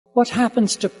What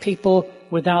happens to people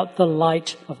without the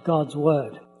light of God's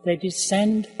word? They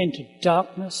descend into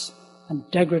darkness and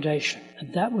degradation.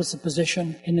 And that was the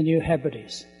position in the New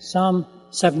Hebrides. Psalm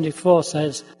 74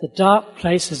 says, "The dark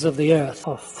places of the earth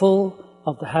are full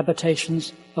of the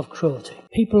habitations of cruelty."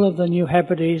 People of the New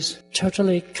Hebrides,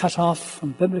 totally cut off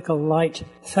from biblical light,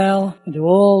 fell into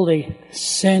all the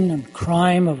sin and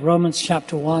crime of Romans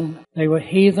chapter 1. They were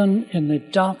heathen in the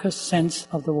darkest sense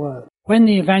of the word. When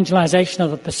the evangelization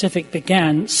of the Pacific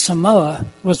began, Samoa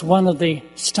was one of the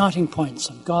starting points,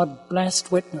 and God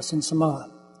blessed witness in Samoa.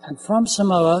 And from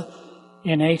Samoa,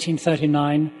 in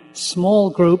 1839, a small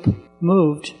group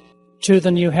moved to the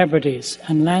New Hebrides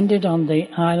and landed on the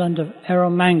island of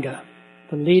Eromanga.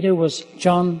 The leader was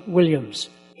John Williams.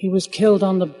 He was killed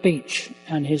on the beach,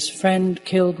 and his friend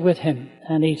killed with him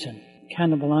and eaten.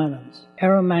 Cannibal Islands.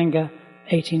 Eromanga,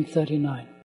 1839.